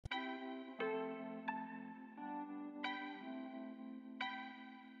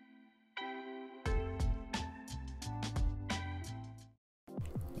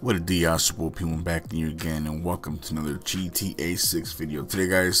What a D, Astro people, back in you again, and welcome to another GTA 6 video. Today,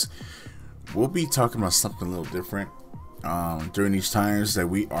 guys, we'll be talking about something a little different during these times that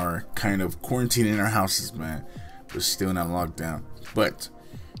we are kind of quarantining in our houses, man. We're still not locked down, but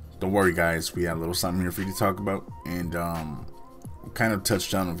don't worry, guys, we got a little something here for you to talk about, and kind of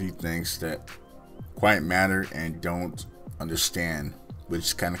touched on a few things that quite matter and don't understand, which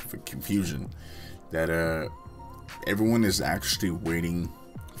is kind of a confusion that everyone is actually waiting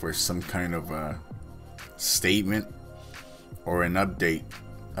for some kind of a statement or an update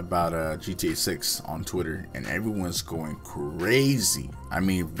about GTA 6 on Twitter, and everyone's going crazy. I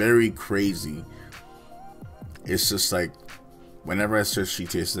mean, very crazy. It's just like whenever I search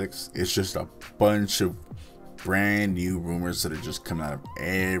GTA 6, it's just a bunch of brand new rumors that are just coming out of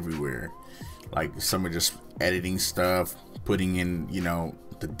everywhere. Like some are just editing stuff, putting in, you know,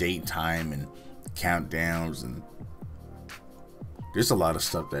 the date, time, and countdowns, and there's a lot of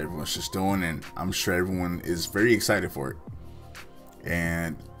stuff that everyone's just doing, and I'm sure everyone is very excited for it,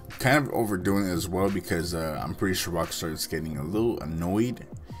 and kind of overdoing it as well, because I'm pretty sure Rockstar is getting a little annoyed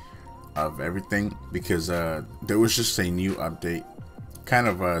of everything, because there was just a new update, kind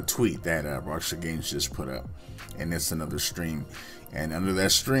of a tweet that Rockstar Games just put up, and it's another stream, and under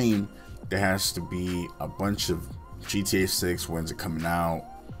that stream there has to be a bunch of GTA 6, when's it coming out,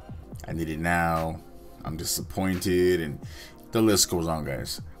 I need it now, I'm disappointed, and the list goes on,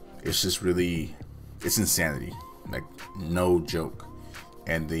 guys. It's just really, it's insanity, like no joke.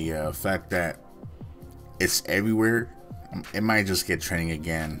 And the fact that it's everywhere, it might just get trending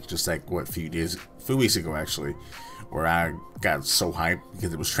again, just like what a few weeks ago actually, where I got so hyped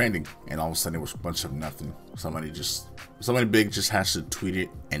because it was trending, and all of a sudden it was a bunch of nothing. Somebody big just has to tweet it,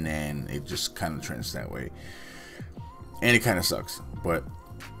 and then it just kind of trends that way, and it kind of sucks. But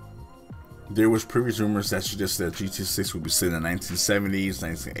there was previous rumors that suggested that GTA 6 would be set in the 1970s,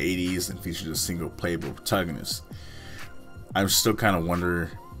 1980s, and featured a single playable protagonist. I'm still kind of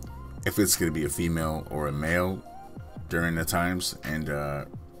wonder if it's going to be a female or a male during the times, and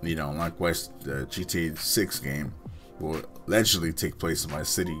you know, likewise, the GTA 6 game will allegedly take place in Vice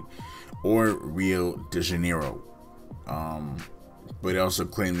City or Rio de Janeiro. But it also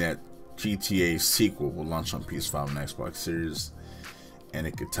claimed that GTA sequel will launch on PS5 and Xbox Series, and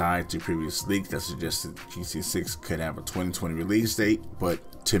it could tie to previous leaks that suggested GTA 6 could have a 2020 release date,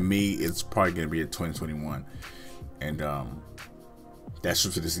 but to me it's probably going to be a 2021, and that's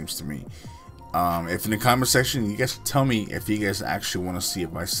just what it seems to me. If in the comment section you guys tell me if you guys actually want to see a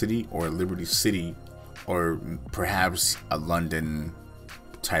Vice City or a Liberty City, or perhaps a London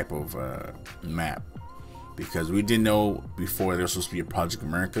type of map, because we didn't know before there was supposed to be a Project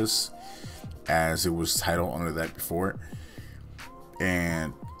Americas, as it was titled under that before.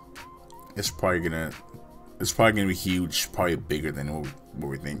 And it's probably gonna be huge, probably bigger than what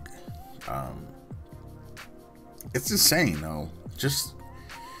we think. It's insane though, just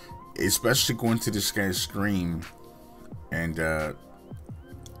especially going to this guy's stream, and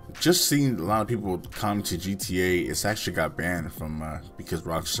just seeing a lot of people come to GTA. It's actually got banned from because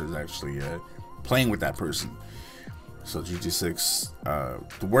Rockstar is actually playing with that person. So GTA 6,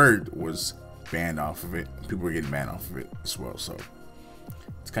 the word was banned off of it. People were getting banned off of it as well. So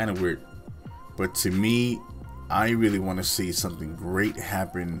it's kind of weird, but to me, I really want to see something great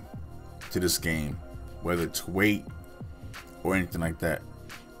happen to this game, whether it's wait or anything like that.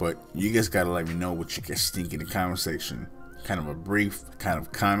 But you guys gotta let me know what you guys think in the comment section. Kind of a brief kind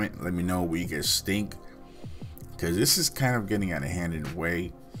of comment. Let me know what you guys think, because this is kind of getting out of hand in a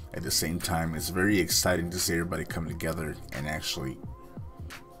way. At the same time, it's very exciting to see everybody come together and actually,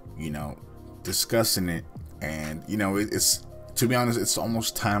 you know, discussing it. And you know, it's, to be honest, it's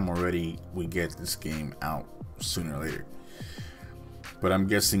almost time already we get this game out sooner or later. But I'm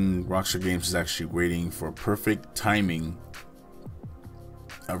guessing Rockstar Games is actually waiting for perfect timing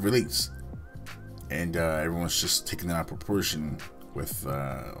of release, and everyone's just taking it out of proportion with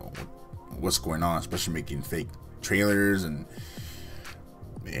what's going on, especially making fake trailers and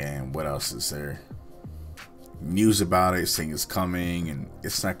what else is there? News about it saying it's coming, and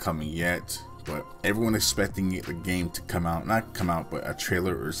it's not coming yet. But everyone expecting the game to come out, not come out, but a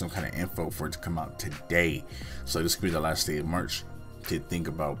trailer or some kind of info for it to come out today. So this could be the last day of March to think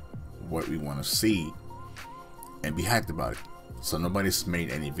about what we want to see and be hyped about it. So nobody's made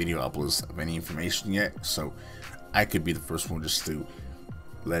any video uploads of any information yet. So I could be the first one just to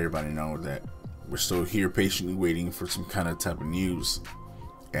let everybody know that we're still here patiently waiting for some kind of type of news,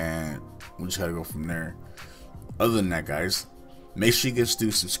 and we just gotta go from there. Other than that, guys, make sure you guys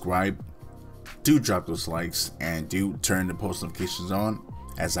do subscribe, do drop those likes, and do turn the post notifications on,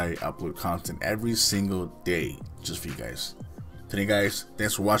 as I upload content every single day just for you guys. Today guys,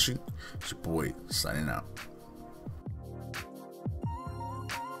 thanks for watching. It's your boy signing out.